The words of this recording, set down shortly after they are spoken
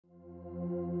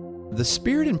The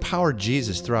Spirit empowered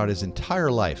Jesus throughout his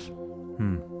entire life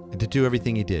to do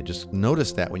everything he did. Just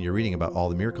notice that when you're reading about all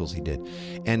the miracles he did.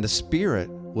 And the Spirit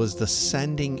was the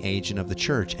sending agent of the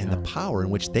church and the power in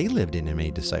which they lived in and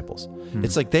made disciples.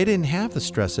 It's like they didn't have the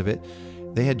stress of it.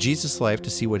 They had Jesus' life to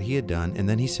see what he had done, and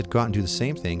then he said, go out and do the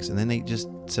same things. And then they just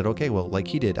said, okay, well, like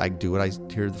he did, I do what I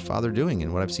hear the Father doing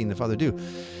and what I've seen the Father do.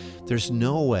 There's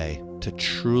no way to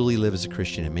truly live as a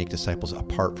Christian and make disciples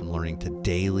apart from learning to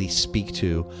daily speak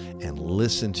to and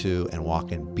listen to and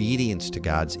walk in obedience to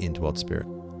God's indwelt Spirit.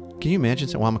 Can you imagine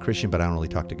saying, well, I'm a Christian, but I don't really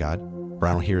talk to God, or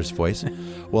I don't hear his voice?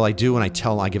 Well, I do when I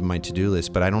give him my to-do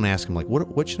list, but I don't ask him, like,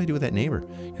 what should I do with that neighbor?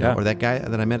 You know, or that guy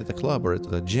that I met at the club or at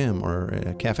the gym or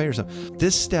a cafe or something.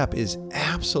 This step is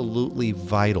absolutely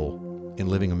vital in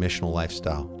living a missional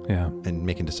lifestyle and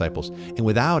making disciples. And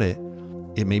without it,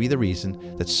 it may be the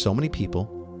reason that so many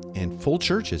people and full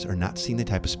churches are not seeing the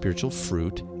type of spiritual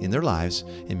fruit in their lives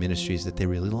and ministries that they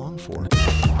really long for.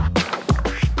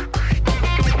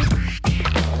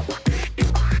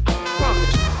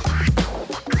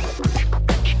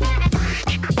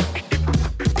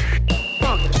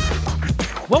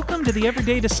 Welcome to the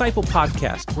Everyday Disciple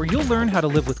Podcast, where you'll learn how to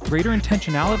live with greater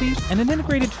intentionality and an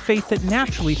integrated faith that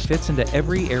naturally fits into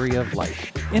every area of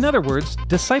life. In other words,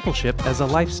 discipleship as a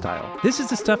lifestyle. This is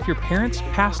the stuff your parents,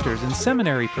 pastors, and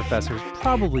seminary professors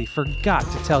probably forgot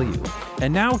to tell you.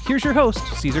 And now, here's your host,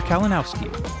 Caesar Kalinowski.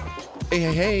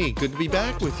 Hey, good to be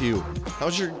back with you.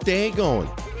 How's your day going?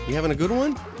 You having a good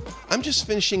one? I'm just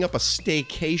finishing up a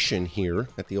staycation here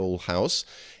at the old house,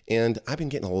 and I've been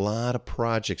getting a lot of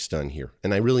projects done here,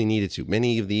 and I really needed to.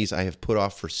 Many of these I have put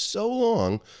off for so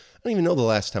long, I don't even know the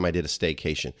last time I did a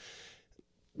staycation.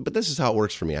 But this is how it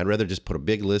works for me. I'd rather just put a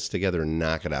big list together and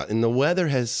knock it out. And the weather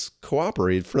has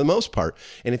cooperated for the most part,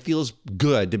 and it feels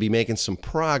good to be making some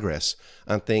progress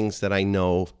on things that I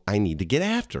know I need to get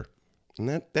after. And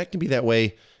that can be that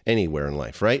way anywhere in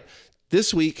life, right?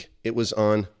 This week, it was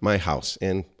on my house,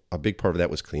 and a big part of that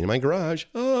was cleaning my garage.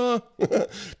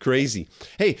 Crazy.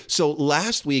 Hey, so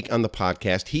last week on the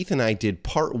podcast, Heath and I did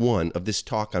part 1 of this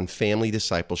talk on family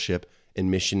discipleship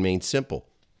and mission made simple.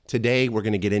 Today, we're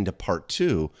going to get into part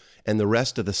 2 and the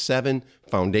rest of the 7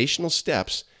 foundational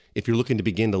steps if you're looking to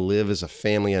begin to live as a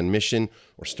family on mission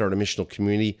or start a missional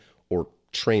community or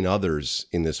train others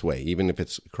in this way, even if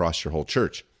it's across your whole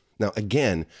church. Now,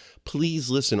 again, please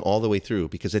listen all the way through,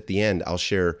 because at the end, I'll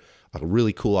share a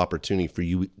really cool opportunity for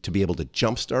you to be able to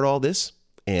jumpstart all this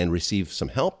and receive some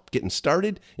help getting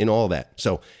started and all that.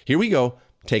 So here we go.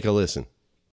 Take a listen.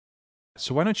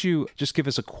 So why don't you just give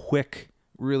us a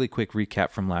really quick recap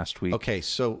from last week? Okay,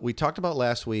 so we talked about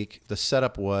last week. The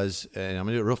setup was, and I'm going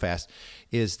to do it real fast,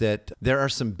 is that there are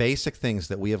some basic things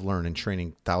that we have learned in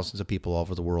training thousands of people all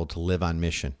over the world to live on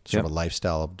mission, sort of a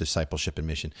lifestyle of discipleship and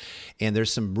mission. And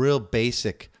there's some real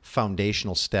basic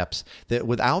foundational steps that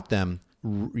without them,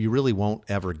 you really won't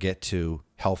ever get to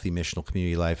healthy missional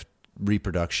community life,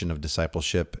 reproduction of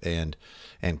discipleship and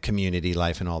community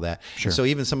life and all that. Sure. And so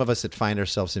even some of us that find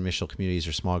ourselves in missional communities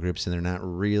or small groups and they're not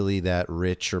really that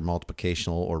rich or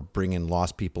multiplicational or bringing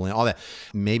lost people in, all that,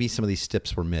 maybe some of these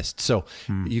steps were missed. So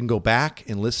you can go back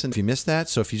and listen if you missed that.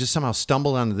 So if you just somehow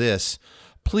stumbled onto this,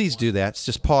 please do that.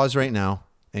 Just pause right now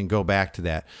and go back to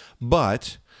that.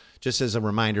 But just as a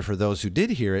reminder for those who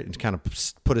did hear it and kind of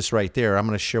put us right there, I'm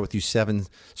going to share with you 7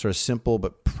 sort of simple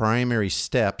but primary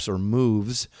steps or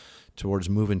moves towards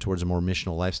moving towards a more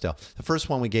missional lifestyle. The first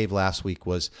one we gave last week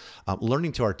was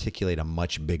learning to articulate a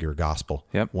much bigger gospel,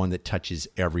 one that touches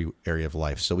every area of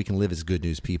life. So we can live as good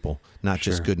news people, not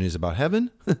just good news about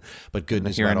heaven, but good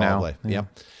news about all of life. Yeah.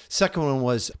 Second one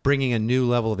was bringing a new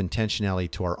level of intentionality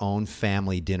to our own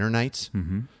family dinner nights.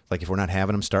 Like if we're not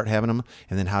having them, start having them,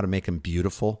 and then how to make them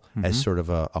beautiful as sort of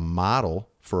a model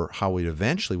for how we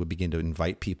eventually would begin to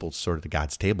invite people sort of to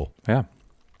God's table. Yeah.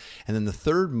 And then the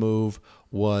third move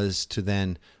was to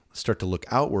then start to look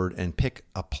outward and pick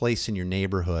a place in your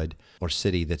neighborhood or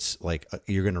city that's like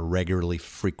you're going to regularly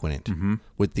frequent it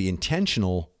with the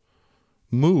intentional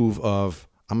move of,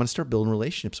 I'm going to start building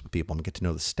relationships with people. I'm going to get to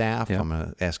know the staff. I'm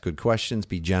going to ask good questions,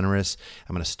 be generous.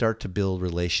 I'm going to start to build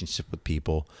relationship with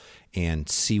people and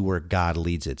see where God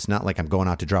leads it. It's not like I'm going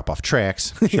out to drop off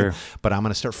tracts, but I'm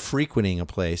going to start frequenting a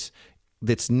place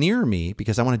that's near me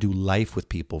because I want to do life with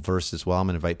people versus, well, I'm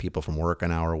going to invite people from work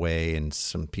an hour away and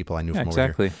some people I knew from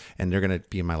over here. And they're going to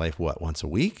be in my life, once a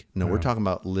week? No, we're talking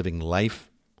about living life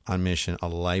on mission, a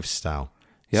lifestyle.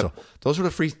 So those were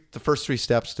the first 3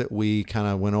 steps that we kind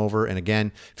of went over. And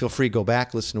again, feel free to go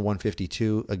back, listen to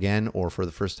 152 again, or for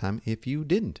the first time if you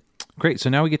didn't. Great.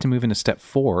 So now we get to move into step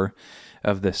 4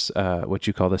 of this, what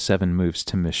you call the 7 moves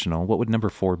to missional. What would number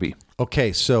 4 be?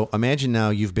 Okay. So imagine now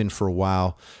you've been for a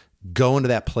while go into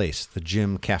that place, the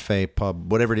gym, cafe,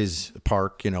 pub, whatever it is,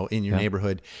 park, in your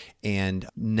neighborhood. And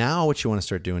now what you want to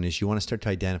start doing is you want to start to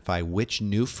identify which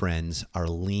new friends are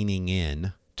leaning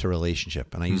in to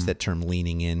relationship. And I use that term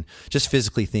leaning in. Just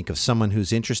physically think of someone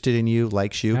who's interested in you,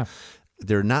 likes you. Yeah.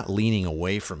 They're not leaning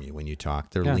away from you when you talk.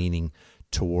 They're leaning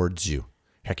towards you.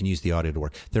 I can use the audio to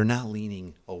work. They're not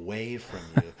leaning away from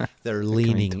you. They're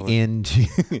leaning into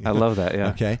you. I love that, yeah.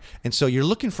 Okay. And so you're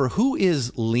looking for who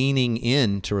is leaning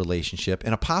into relationship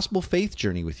and a possible faith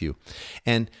journey with you.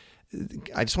 And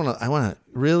I want to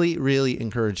really, really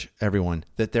encourage everyone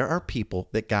that there are people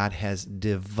that God has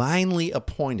divinely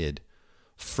appointed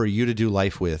for you to do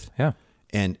life with. Yeah.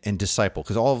 And disciple,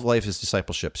 because all of life is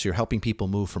discipleship. So you're helping people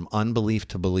move from unbelief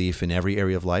to belief in every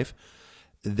area of life.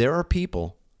 There are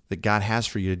people that God has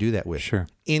for you to do that with. Sure.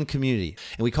 In community.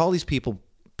 And we call these people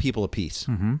of peace,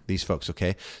 these folks,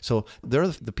 okay? So they're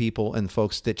the people and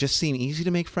folks that just seem easy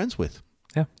to make friends with.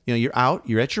 Yeah. You're out,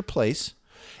 you're at your place,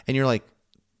 and you're like,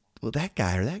 well, that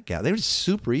guy or that gal, they're just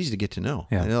super easy to get to know.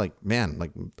 Yeah. And they're like, man,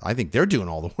 I think they're doing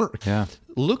all the work. Yeah.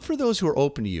 Look for those who are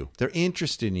open to you. They're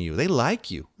interested in you. They like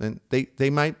you. And they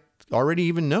might already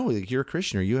even know that you're a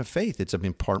Christian or you have faith. It's an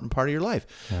important part of your life.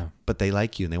 Yeah. But they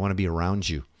like you and they want to be around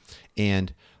you.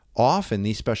 And often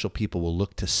these special people will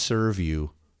look to serve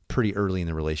you pretty early in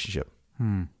the relationship.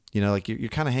 You're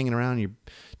kind of hanging around, you're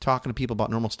talking to people about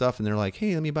normal stuff, and they're like,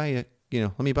 hey, let me buy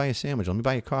you a sandwich, let me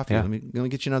buy you coffee, let me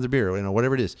get you another beer,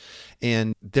 whatever it is.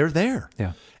 And they're there.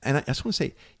 Yeah. And I just want to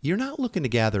say, you're not looking to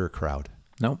gather a crowd.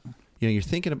 Nope. You're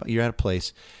thinking about, you're at a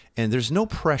place and there's no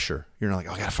pressure. You're not like,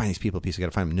 oh, I got to find these people a piece. I got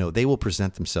to find them. No, they will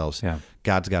present themselves. Yeah.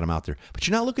 God's got them out there, but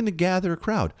you're not looking to gather a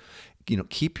crowd.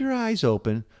 Keep your eyes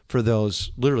open for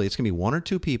those. Literally, it's going to be one or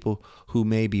two people who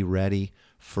may be ready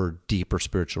for deeper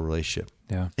spiritual relationship.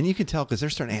 Yeah. And you can tell because they're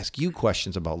starting to ask you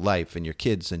questions about life and your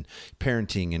kids and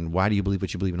parenting and why do you believe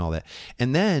what you believe and all that.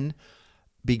 And then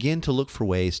begin to look for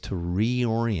ways to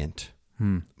reorient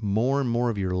more and more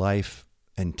of your life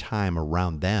and time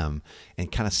around them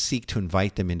and kind of seek to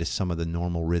invite them into some of the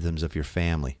normal rhythms of your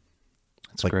family.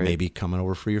 It's like great. Maybe coming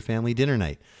over for your family dinner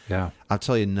night. Yeah. I'll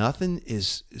tell you, nothing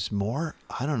is more,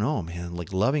 I don't know, man,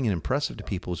 like loving and impressive to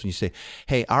people is when you say,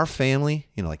 hey, our family,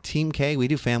 like Team K, we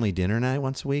do family dinner night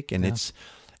once a week, and it's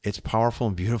powerful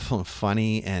and beautiful and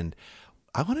funny, and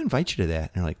I want to invite you to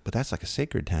that. And they're like, but that's like a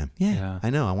sacred time. Yeah. I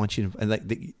know. I want you to,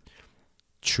 and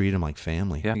treat them like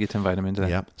family. Yeah, you get to invite them into that.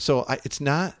 Yeah. So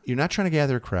you're not trying to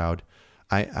gather a crowd.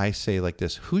 I say like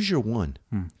this, who's your one?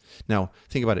 Now,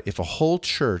 think about it. If a whole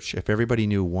church, if everybody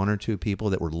knew one or two people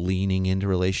that were leaning into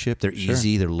relationship, they're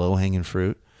easy, they're low-hanging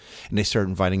fruit, and they start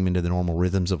inviting them into the normal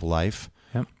rhythms of life,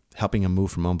 helping them move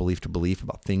from unbelief to belief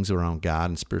about things around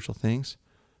God and spiritual things,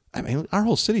 I mean, our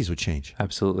whole cities would change.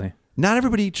 Absolutely. Not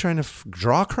everybody trying to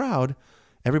draw a crowd,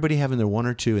 everybody having their one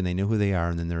or two, and they know who they are,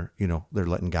 and then they're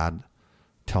letting God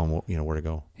tell them where to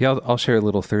go. Yeah, I'll share a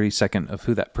little 30-second of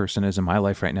who that person is in my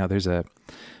life right now. There's a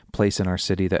place in our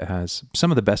city that has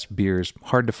some of the best beers,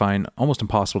 hard to find, almost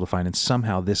impossible to find, and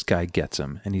somehow this guy gets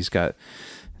them. And he's got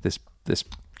this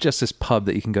pub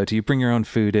that you can go to. You bring your own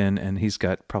food in, and he's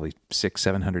got probably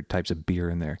 600-700 types of beer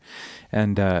in there.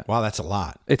 And wow, that's a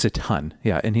lot. It's a ton,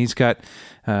 yeah. And he's got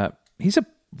he's a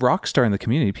rock star in the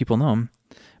community. People know him.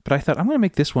 But I thought, I'm going to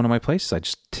make this one of my places. I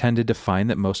just tended to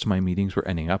find that most of my meetings were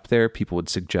ending up there. People would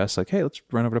suggest, like, hey, let's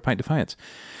run over to Pint Defiance.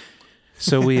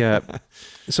 So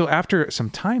so after some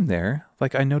time there,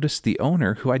 like I noticed the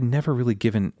owner, who I'd never really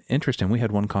given interest in, we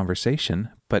had one conversation,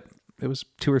 but it was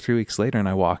 2 or 3 weeks later, and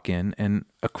I walk in and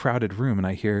a crowded room, and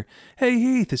I hear, hey,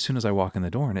 Heath, as soon as I walk in the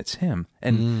door, and it's him.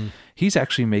 And he's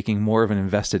actually making more of an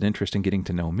invested interest in getting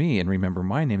to know me and remember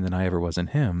my name than I ever was in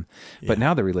him. Yeah. But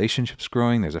now the relationship's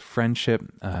growing. There's a friendship.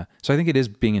 So I think it is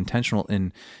being intentional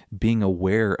in being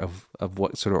aware of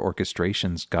what sort of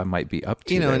orchestrations God might be up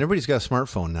to. And everybody's got a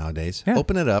smartphone nowadays. Yeah.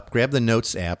 Open it up, grab the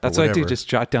Notes app. That's what I do. Just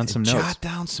jot down some notes. Jot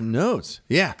down some notes.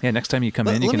 Yeah. Yeah. Next time you come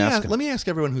in, you can ask them. Let me ask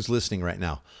everyone who's listening right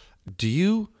now. Do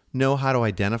you know how to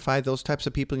identify those types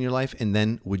of people in your life? And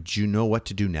then would you know what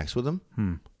to do next with them?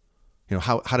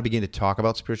 How to begin to talk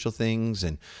about spiritual things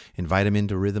and invite them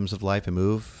into rhythms of life and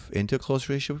move into a close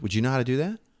relationship? Would you know how to do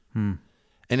that? And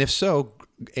if so,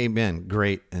 amen,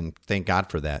 great. And thank God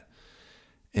for that.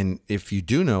 And if you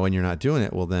do know and you're not doing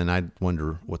it, well, then I'd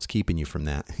wonder what's keeping you from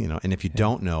that, And if you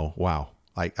don't know, wow,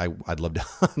 I'd love to,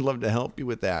 I'd love to help you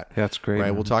with that. That's great. Right.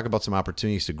 Man. We'll talk about some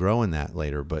opportunities to grow in that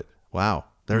later, but wow.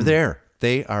 They're there.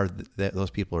 those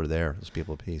people are there. Those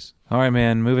people of peace. All right,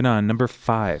 man. Moving on. Number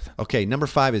 5. Okay, number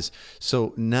 5 is,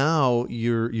 so now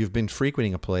you've been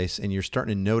frequenting a place and you're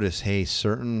starting to notice, hey,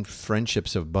 certain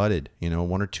friendships have budded. 1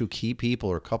 or 2 key people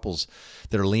or couples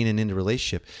that are leaning into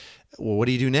relationship. Well, what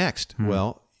do you do next?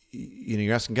 Well,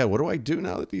 you're asking God, what do I do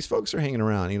now that these folks are hanging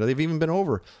around? They've even been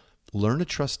over. Learn to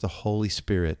trust the Holy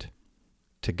Spirit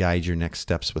to guide your next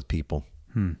steps with people.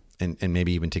 And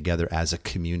maybe even together as a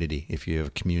community, if you have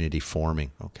a community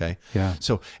forming, okay? Yeah.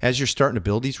 So as you're starting to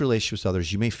build these relationships with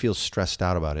others, you may feel stressed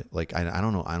out about it. Like, I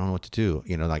don't know what to do.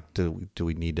 Like, do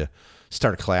we need to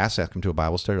start a class, ask them to a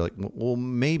Bible study? Like, well,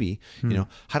 maybe,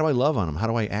 how do I love on them? How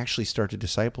do I actually start to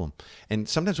disciple them? And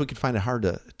sometimes we can find it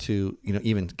hard to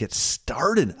even get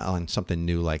started on something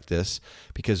new like this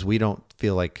because we don't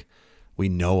feel like we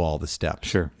know all the steps.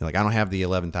 Sure. Like, I don't have the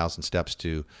 11,000 steps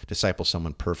to disciple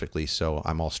someone perfectly, so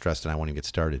I'm all stressed and I won't even get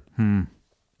started.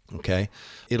 Okay?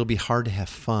 It'll be hard to have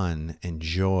fun and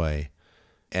joy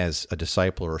as a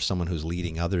disciple or someone who's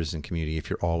leading others in community if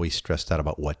you're always stressed out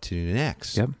about what to do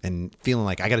next. Yep. And feeling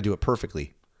like I got to do it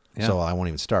perfectly. Yeah. So I won't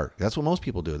even start. That's what most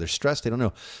people do. They're stressed. They don't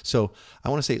know. So I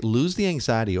want to say, lose the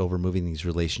anxiety over moving these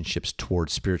relationships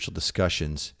towards spiritual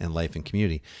discussions and life and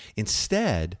community.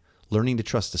 Instead, learning to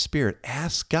trust the Spirit,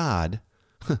 ask God,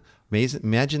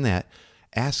 imagine that,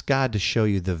 ask God to show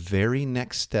you the very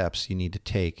next steps you need to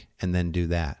take and then do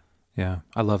that. Yeah,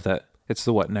 I love that. It's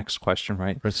the what next question,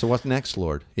 right? So what next,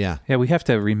 Lord? Yeah. Yeah, we have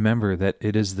to remember that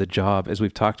it is the job, as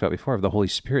we've talked about before, of the Holy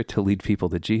Spirit to lead people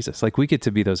to Jesus. Like, we get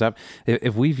to be those up.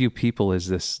 If we view people as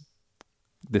this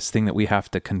thing that we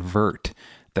have to convert,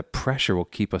 the pressure will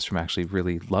keep us from actually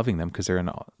really loving them because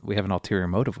we have an ulterior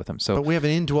motive with them. So, but we have an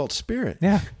indwelt Spirit.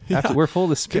 Yeah. We're full of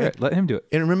the Spirit. Let Him do it.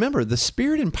 And remember, the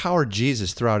Spirit empowered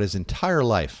Jesus throughout His entire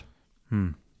life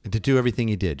to do everything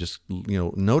He did. Just,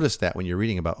 notice that when you're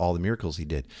reading about all the miracles He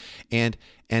did. And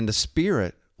the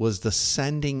Spirit was the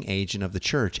sending agent of the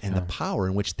church and the power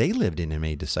in which they lived in and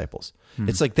made disciples.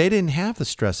 It's like they didn't have the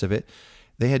stress of it.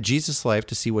 They had Jesus' life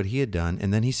to see what He had done,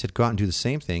 and then He said, go out and do the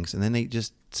same things. And then they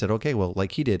just said, okay, well,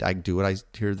 like He did, I do what I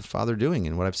hear the Father doing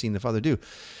and what I've seen the Father do.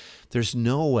 There's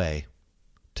no way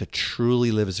to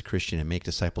truly live as a Christian and make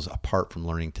disciples apart from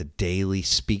learning to daily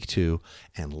speak to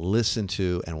and listen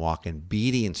to and walk in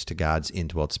obedience to God's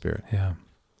indwelt Spirit. Yeah.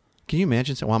 Can you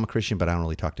imagine saying, well, I'm a Christian, but I don't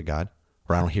really talk to God?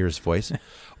 Or I don't hear His voice.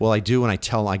 Well, I do when I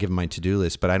give him my to-do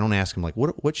list, but I don't ask him, like,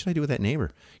 what should I do with that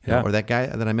neighbor? Or that guy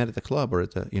that I met at the club or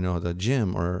at the, the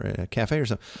gym or a cafe or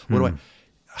something.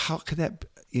 How could that,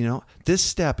 this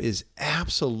step is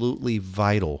absolutely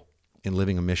vital in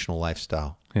living a missional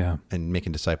lifestyle and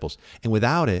making disciples. And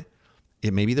without it,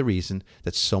 it may be the reason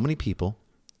that so many people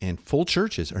and full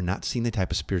churches are not seeing the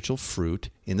type of spiritual fruit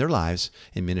in their lives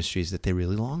and ministries that they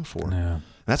really long for. Yeah.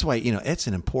 That's why, it's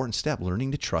an important step,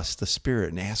 learning to trust the Spirit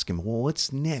and ask Him, well,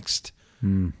 what's next?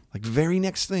 Like, very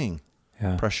next thing.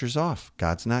 Yeah. Pressure's off.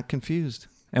 God's not confused.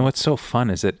 And what's so fun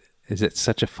is it's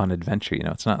such a fun adventure.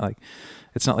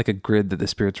 It's not like a grid that the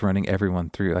Spirit's running everyone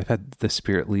through. I've had the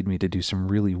Spirit lead me to do some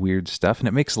really weird stuff, and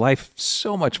it makes life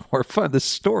so much more fun. The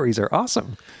stories are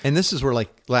awesome. And this is where, like,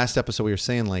 last episode we were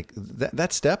saying, like,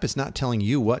 that step is not telling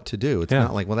you what to do. It's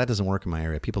not like, well, that doesn't work in my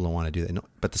area. People don't want to do that. No,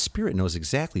 but the Spirit knows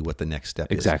exactly what the next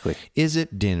step is. Exactly. Is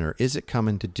it dinner? Is it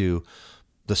coming to do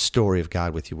the story of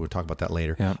God with you? We'll talk about that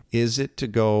later. Yeah. Is it to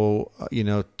go,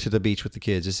 to the beach with the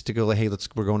kids? Is it to go, like, hey,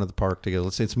 we're going to the park together.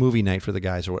 Let's say it's movie night for the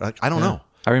guys, or I don't know.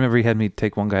 I remember he had me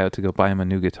take one guy out to go buy him a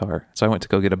new guitar. So I went to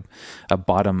go get a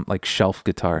bottom, like, shelf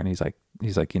guitar, and he's like,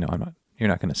 you're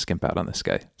not going to skimp out on this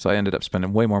guy. So I ended up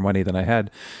spending way more money than I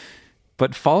had.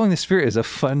 But following the Spirit is a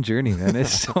fun journey, man.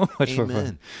 It's so much more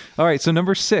fun. All right, so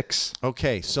number 6.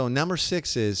 Okay, so number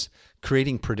 6 is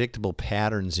creating predictable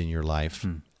patterns in your life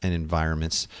and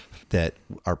environments that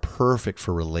are perfect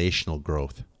for relational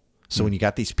growth. So when you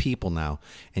got these people now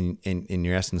and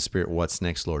you're asking the Spirit, what's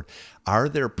next, Lord? Are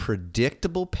there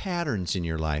predictable patterns in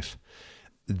your life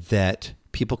that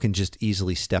people can just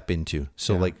easily step into?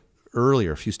 So like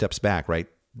earlier, a few steps back, right?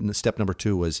 Step number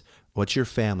 2 was, what's your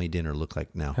family dinner look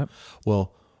like now? Yep.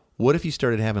 Well, what if you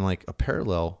started having like a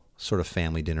parallel sort of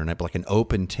family dinner night, like an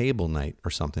open table night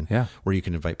or something where you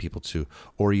can invite people to,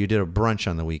 or you did a brunch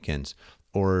on the weekends,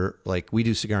 or like we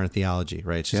do Cigar and Theology,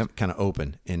 right? It's just kind of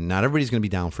open, and not everybody's going to be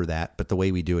down for that, but the way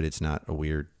we do it, it's not a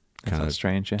weird kind of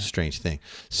strange thing.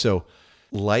 So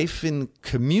life in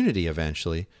community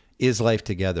eventually is life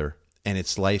together, and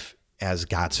it's life as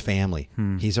God's family.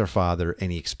 He's our Father,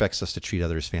 and He expects us to treat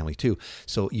others as family too.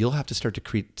 So you'll have to start to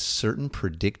create certain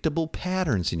predictable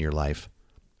patterns in your life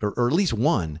or at least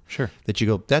one Sure. that you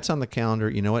go, that's on the calendar.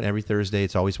 You know what? Every Thursday,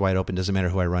 it's always wide open. Doesn't matter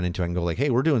who I run into. I can go like, hey,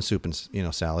 we're doing soup and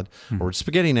salad, or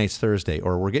spaghetti nights Thursday,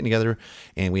 or we're getting together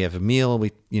and we have a meal.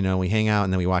 We hang out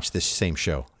and then we watch this same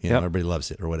show. Everybody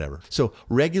loves it or whatever. So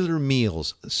regular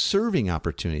meals, serving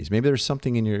opportunities. Maybe there's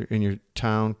something in your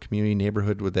town, community,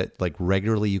 neighborhood with that like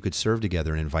regularly you could serve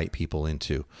together and invite people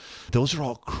into. Those are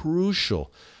all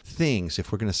crucial things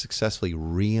if we're going to successfully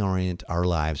reorient our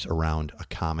lives around a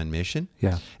common mission.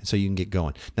 Yeah. And so you can get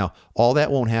going. Now, all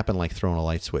that won't happen like throwing a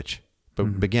light switch.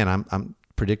 But again, I'm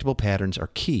predictable patterns are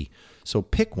key. So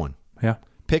pick one. Yeah.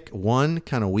 Pick one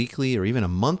kind of weekly or even a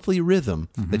monthly rhythm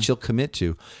that you'll commit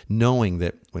to, knowing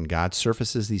that when God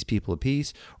surfaces these people of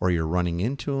peace, or you're running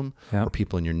into them, or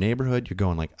people in your neighborhood, you're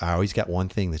going like, I always got one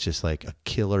thing that's just like a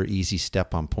killer, easy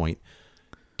step on point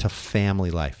to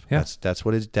family life. Yeah. That's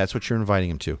what you're inviting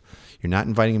them to. You're not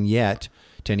inviting them yet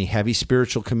to any heavy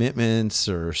spiritual commitments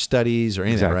or studies or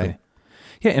anything, right?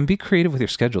 Yeah, and be creative with your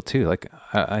schedule too. Like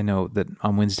I know that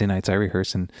on Wednesday nights I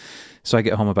rehearse, and so I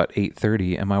get home about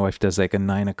 8:30, and my wife does like a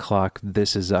 9:00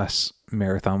 This Is Us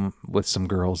marathon with some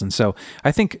girls, and so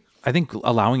I think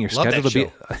allowing your Love schedule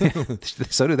that to be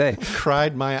so do they.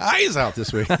 Cried my eyes out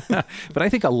this week. But I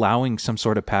think allowing some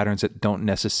sort of patterns that don't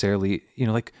necessarily,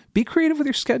 like be creative with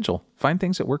your schedule. Find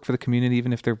things that work for the community,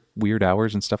 even if they're weird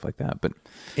hours and stuff like that. But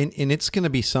and it's going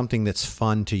to be something that's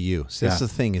fun to you. So that's the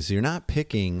thing is you're not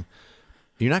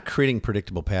creating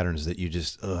predictable patterns that you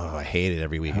just, I hate it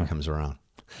every week it comes around.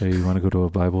 Hey, you want to go to a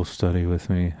Bible study with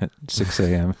me at 6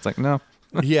 a.m.? It's like, no.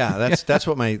 Yeah, that's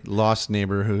what my lost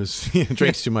neighbor who's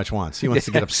drinks too much wants. He wants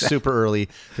to get up super early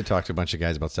to talk to a bunch of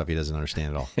guys about stuff he doesn't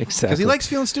understand at all. Exactly. Because he likes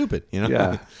feeling stupid,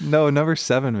 Yeah. No, number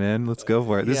 7, man. Let's go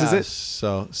for it. This is it.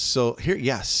 So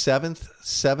here,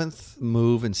 seventh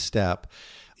move and step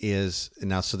is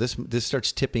now. So this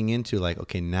starts tipping into like,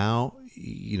 okay, now,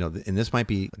 and this might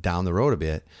be down the road a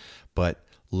bit, but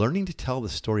learning to tell the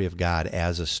story of God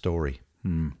as a story.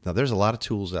 Now, there's a lot of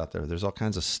tools out there. There's all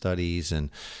kinds of studies,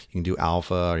 and you can do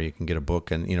alpha, or you can get a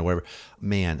book, and whatever.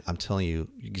 Man, I'm telling you,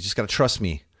 you just got to trust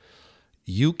me.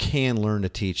 You can learn to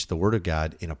teach the Word of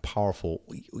God in a powerful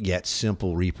yet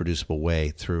simple, reproducible way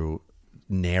through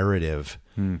narrative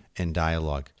and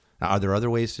dialogue. Now, are there other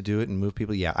ways to do it and move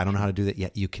people? Yeah, I don't know how to do that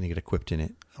yet. You can get equipped in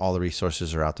it. All the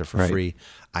resources are out there for free.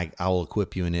 I will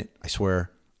equip you in it. I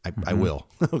swear, I will.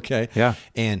 Okay. Yeah.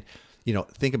 And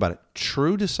think about it.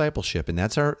 True discipleship, and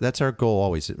that's our goal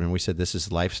always. When we said this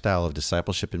is lifestyle of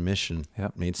discipleship and mission,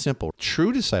 made simple.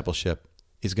 True discipleship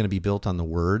is going to be built on the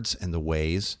words and the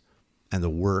ways and the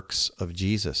works of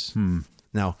Jesus.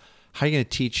 Now, how are you going to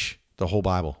teach the whole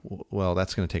Bible? Well,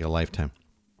 that's going to take a lifetime.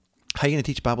 How are you going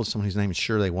to teach Bible to someone who's not even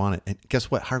sure they want it? And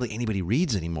guess what? Hardly anybody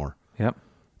reads anymore. Yep.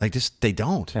 Like they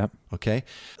don't. Yep. Okay.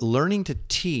 Learning to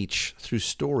teach through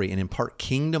story and impart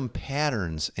kingdom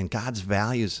patterns and God's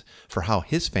values for how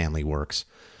his family works,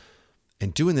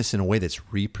 and doing this in a way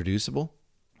that's reproducible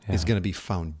is going to be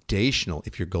foundational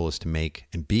if your goal is to make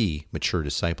and be mature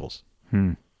disciples.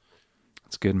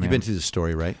 That's good, man. You've been through the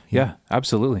story, right? Yeah,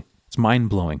 absolutely. It's mind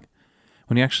blowing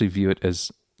when you actually view it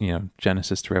as,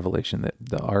 Genesis to Revelation, that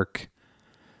the ark,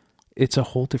 it's a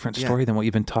whole different story than what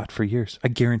you've been taught for years. I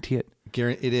guarantee it.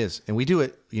 It is. And we do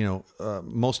it,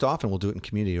 most often we'll do it in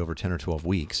community over 10 or 12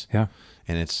 weeks. Yeah.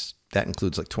 And that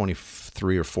includes like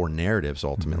 23 or 4 narratives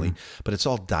ultimately, but it's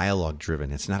all dialogue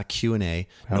driven. It's not a Q&A.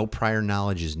 No prior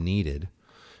knowledge is needed.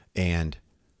 And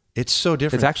it's so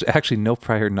different. It's actually no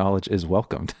prior knowledge is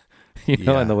welcomed,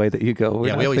 in the way that you go. We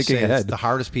always say it's the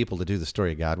hardest people to do the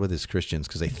story of God with is Christians,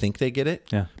 because they think they get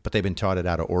it, but they've been taught it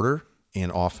out of order, and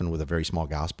often with a very small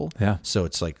gospel. Yeah. So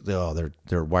it's like,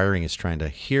 their wiring is trying to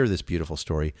hear this beautiful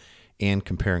story and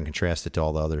compare and contrast it to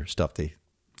all the other stuff they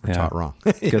were taught wrong.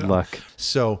 Good luck.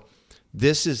 So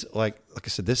this is like I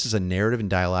said, this is a narrative and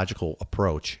dialogical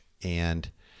approach,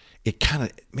 and it kind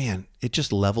of, it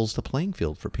just levels the playing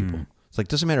field for people. It's like,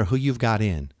 doesn't matter who you've got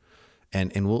in.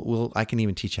 And I can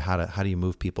even teach you how do you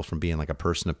move people from being like a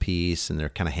person of peace and they're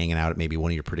kind of hanging out at maybe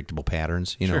one of your predictable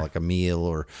patterns, like a meal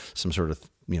or some sort of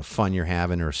fun you're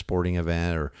having or a sporting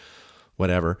event or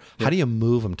whatever. How do you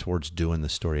move them towards doing the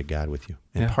story of God with you?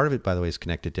 And part of it, by the way, is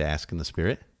connected to asking the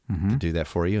Spirit to do that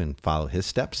for you and follow his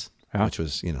steps, which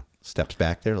was steps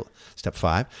back there, step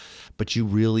 5. But you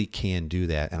really can do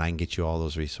that, and I can get you all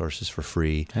those resources for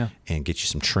free and get you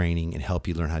some training and help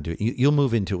you learn how to do it. You'll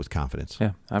move into it with confidence.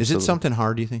 Yeah, absolutely. Is it something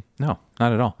hard, do you think? No,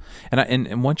 not at all.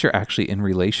 And once you're actually in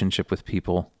relationship with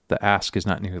people, the ask is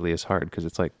not nearly as hard because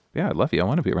it's like, yeah, I love you. I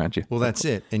want to be around you. Well, that's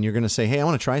it. And you're going to say, hey, I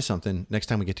want to try something. Next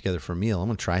time we get together for a meal, I'm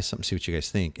going to try something, see what you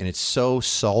guys think. And it's so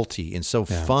salty and so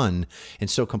fun and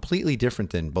so completely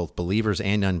different than both believers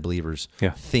and unbelievers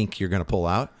think you're going to pull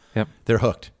out. Yep. They're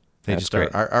hooked. They That's just great.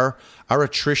 are. Our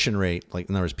attrition rate, like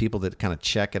in other words, people that kind of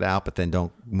check it out but then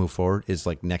don't move forward, is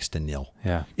like next to nil.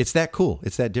 Yeah. It's that cool.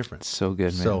 It's that different. So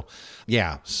good, man. So,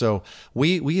 yeah. So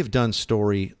we have done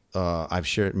story. I've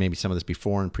shared maybe some of this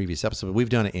before in previous episodes, but we've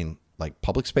done it in like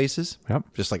public spaces,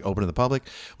 just like open to the public.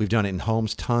 We've done it in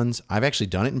homes, tons. I've actually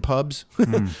done it in pubs.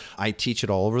 I teach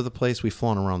it all over the place. We've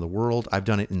flown around the world. I've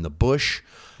done it in the bush.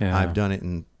 Yeah. I've done it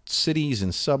in cities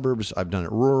and suburbs. I've done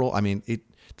it rural. I mean,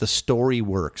 the story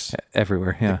works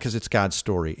everywhere, because it's God's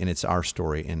story and it's our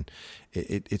story, and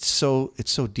it so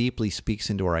deeply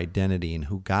speaks into our identity and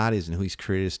who God is and who He's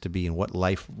created us to be and what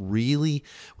life really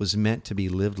was meant to be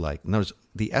lived like. And that was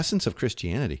the essence of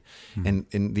Christianity, and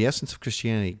in the essence of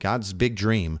Christianity, God's big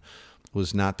dream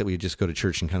was not that we would just go to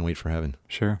church and kind of wait for heaven.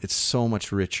 Sure, it's so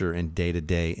much richer and day to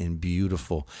day and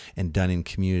beautiful and done in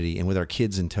community and with our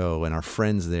kids in tow and our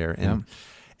friends there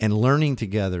and learning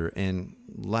together and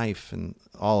life and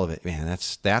all of it, man,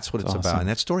 that's what it's about. And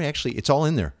that story, actually, it's all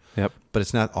in there. Yep. But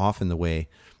it's not often the way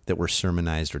that we're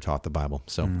sermonized or taught the Bible.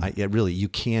 So really, you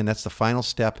can. That's the final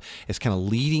step. It's kind of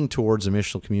leading towards a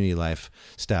missional community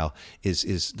lifestyle.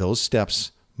 Is those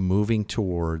steps moving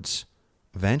towards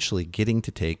eventually getting to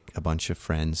take a bunch of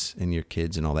friends and your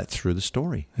kids and all that through the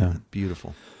story. Yeah,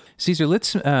 beautiful. Caesar,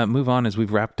 let's move on as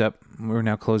we've wrapped up. We're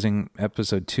now closing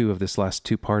episode 2 of this last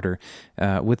 2-parter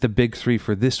with the big 3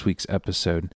 for this week's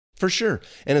episode. For sure.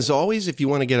 And as always, if you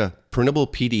want to get a printable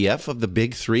PDF of the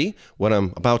big 3, what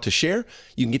I'm about to share,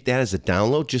 you can get that as a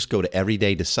download. Just go to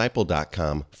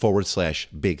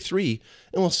everydaydisciple.com/big3,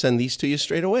 and we'll send these to you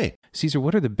straight away. Caesar,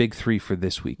 what are the big 3 for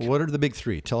this week? What are the big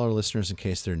 3? Tell our listeners in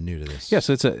case they're new to this. Yeah,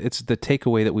 so it's the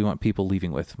takeaway that we want people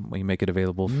leaving with. We make it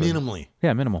available for... Minimally.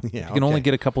 Yeah, minimal. Yeah, you can only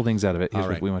get a couple things out of it. Here's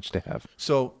what we want you to have.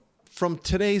 So from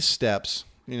today's steps...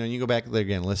 you go back there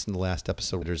again, listen to the last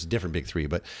episode. There's a different big 3,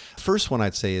 but first one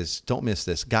I'd say is don't miss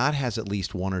this. God has at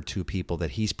least 1 or 2 people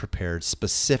that He's prepared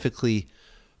specifically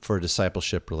for a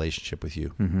discipleship relationship with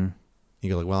you. Mm-hmm. You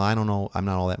go like, well, I don't know. I'm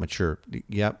not all that mature.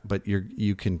 Yeah, but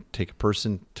you can take a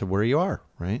person to where you are,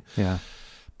 right? Yeah.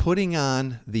 Putting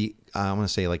on I want to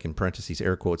say like in parentheses,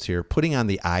 air quotes here, putting on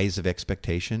the eyes of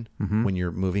expectation when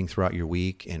you're moving throughout your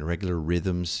week and regular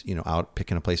rhythms, out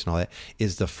picking a place and all that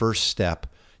is the first step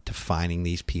to finding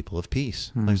these people of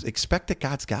peace. Expect that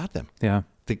God's got them. Yeah.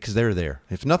 Because they're there.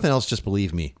 If nothing else, just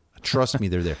believe me. Trust me,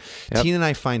 they're there. Yep. Tina and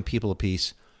I find people of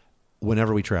peace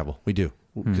whenever we travel. We do.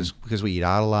 Because we eat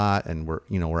out a lot and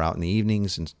we're out in the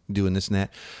evenings and doing this and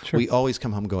that. Sure. We always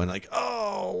come home going like,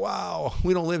 oh, wow,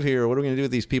 we don't live here. What are we going to do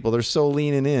with these people? They're so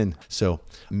leaning in. So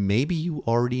maybe you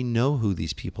already know who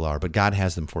these people are, but God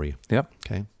has them for you. Yep.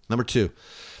 Okay. Number 2.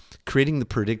 Creating the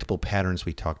predictable patterns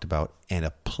we talked about and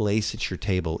a place at your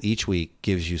table each week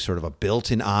gives you sort of a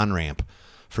built-in on-ramp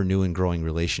for new and growing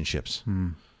relationships.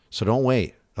 So don't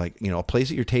wait. Like, a place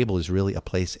at your table is really a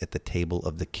place at the table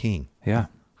of the King. Yeah.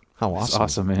 How awesome. That's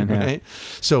awesome, man. Right? Yeah.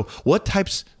 So what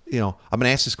types, I'm going to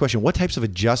ask this question. What types of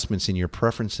adjustments in your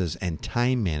preferences and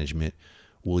time management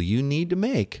will you need to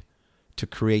make to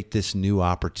create this new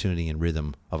opportunity and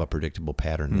rhythm of a predictable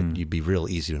pattern that you'd be real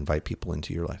easy to invite people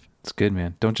into your life? It's good,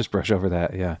 man. Don't just brush over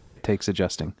that. Yeah. It takes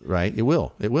adjusting. Right. It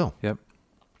will. Yep.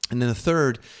 And then the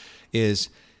third is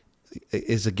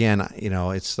again,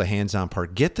 it's the hands-on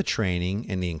part. Get the training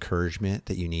and the encouragement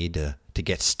that you need to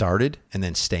get started and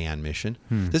then stay on mission.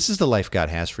 This is the life God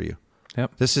has for you.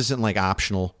 Yep. This isn't like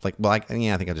optional. Like, well, I think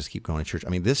I'll just keep going to church. I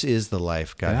mean, this is the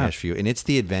life God has for you, and it's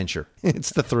the adventure.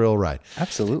 It's the thrill ride.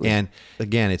 Absolutely. And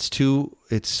again,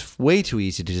 it's way too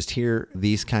easy to just hear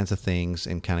these kinds of things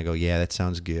and kind of go, yeah, that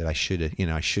sounds good. I should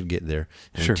get there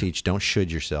and teach. Don't should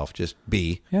yourself. Just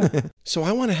be. Yeah. So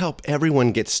I want to help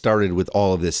everyone get started with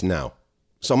all of this now.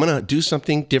 So I'm going to do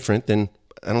something different than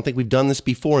I don't think we've done this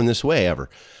before in this way ever.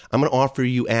 I'm going to offer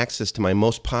you access to my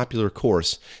most popular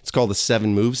course. It's called The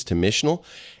 7 Moves to Missional,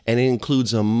 and it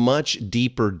includes a much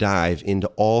deeper dive into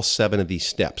all 7 of these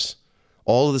steps.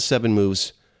 All of the 7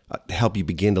 moves help you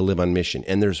begin to live on mission.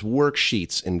 And there's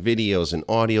worksheets and videos and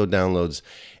audio downloads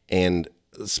and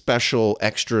special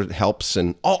extra helps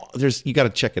and you got to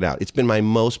check it out. It's been my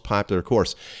most popular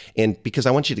course. And because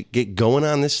I want you to get going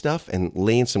on this stuff and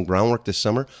laying some groundwork this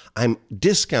summer, I'm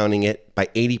discounting it by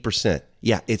 80%.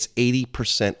 Yeah, it's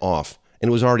 80% off. And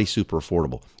it was already super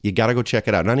affordable. You got to go check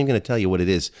it out. I'm not even going to tell you what it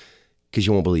is because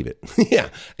you won't believe it. Yeah,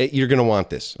 you're going to want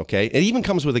this, okay? It even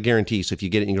comes with a guarantee. So if you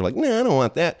get it and you're like, nah, I don't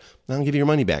want that, I'll give you your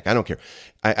money back. I don't care.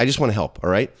 I just want to help, all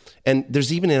right? And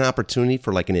there's even an opportunity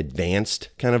for like an advanced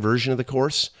kind of version of the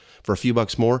course for a few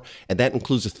bucks more. And that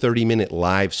includes a 30-minute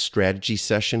live strategy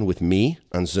session with me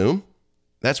on Zoom.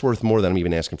 That's worth more than I'm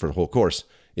even asking for the whole course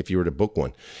if you were to book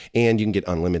one. And you can get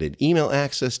unlimited email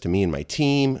access to me and my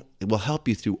team. It will help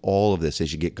you through all of this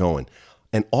as you get going.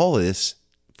 And all of this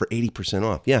for 80%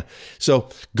 off. Yeah. So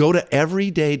go to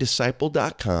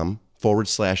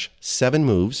everydaydisciple.com/7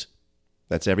 moves.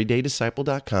 That's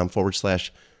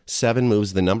everydaydisciple.com/7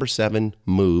 moves, the number 7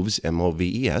 moves,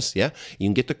 MOVES. Yeah. You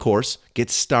can get the course, get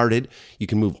started. You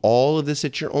can move all of this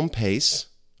at your own pace.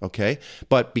 Okay.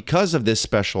 But because of this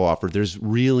special offer, there's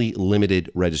really limited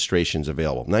registrations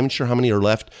available. I'm not even sure how many are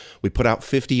left. We put out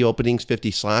 50 openings, 50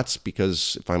 slots,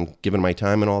 because if I'm giving my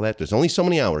time and all that, there's only so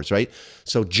many hours, right?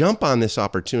 So jump on this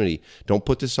opportunity. Don't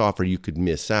put this off or you could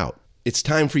miss out. It's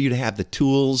time for you to have the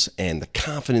tools and the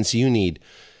confidence you need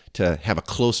to have a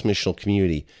close missional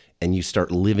community, and you start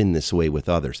living this way with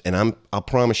others. And I'll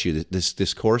promise you that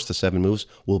this course, the 7 moves,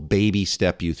 will baby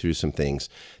step you through some things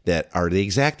that are the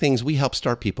exact things we help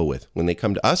start people with when they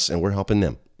come to us and we're helping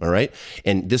them. All right.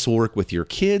 And this will work with your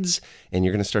kids, and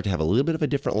you're going to start to have a little bit of a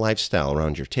different lifestyle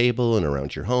around your table and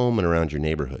around your home and around your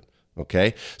neighborhood.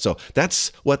 Okay. So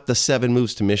that's what the 7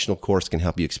 Moves to Missional course can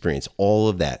help you experience, all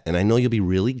of that. And I know you'll be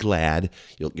really glad.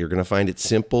 You're going to find it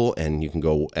simple, and you can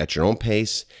go at your own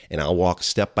pace, and I'll walk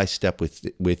step by step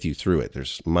with you through it.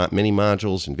 There's many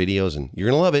modules and videos, and you're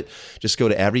going to love it. Just go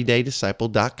to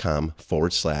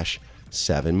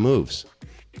everydaydisciple.com/7 moves.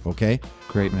 Okay.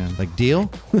 Great, man. Like, deal?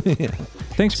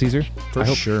 Thanks, Caesar. For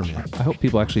sure, man. I hope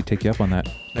people actually take you up on that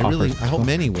offer. I hope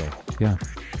many will. Yeah.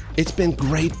 It's been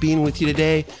great being with you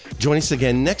today. Join us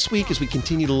again next week as we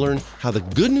continue to learn how the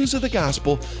good news of the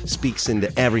gospel speaks into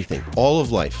everything, all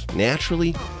of life,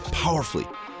 naturally, powerfully.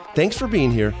 Thanks for being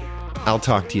here. I'll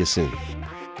talk to you soon.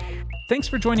 Thanks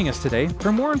for joining us today.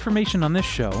 For more information on this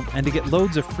show and to get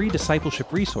loads of free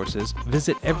discipleship resources,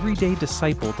 visit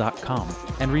everydaydisciple.com.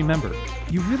 And remember,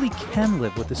 you really can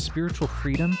live with the spiritual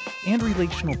freedom and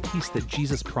relational peace that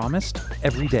Jesus promised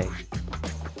every day.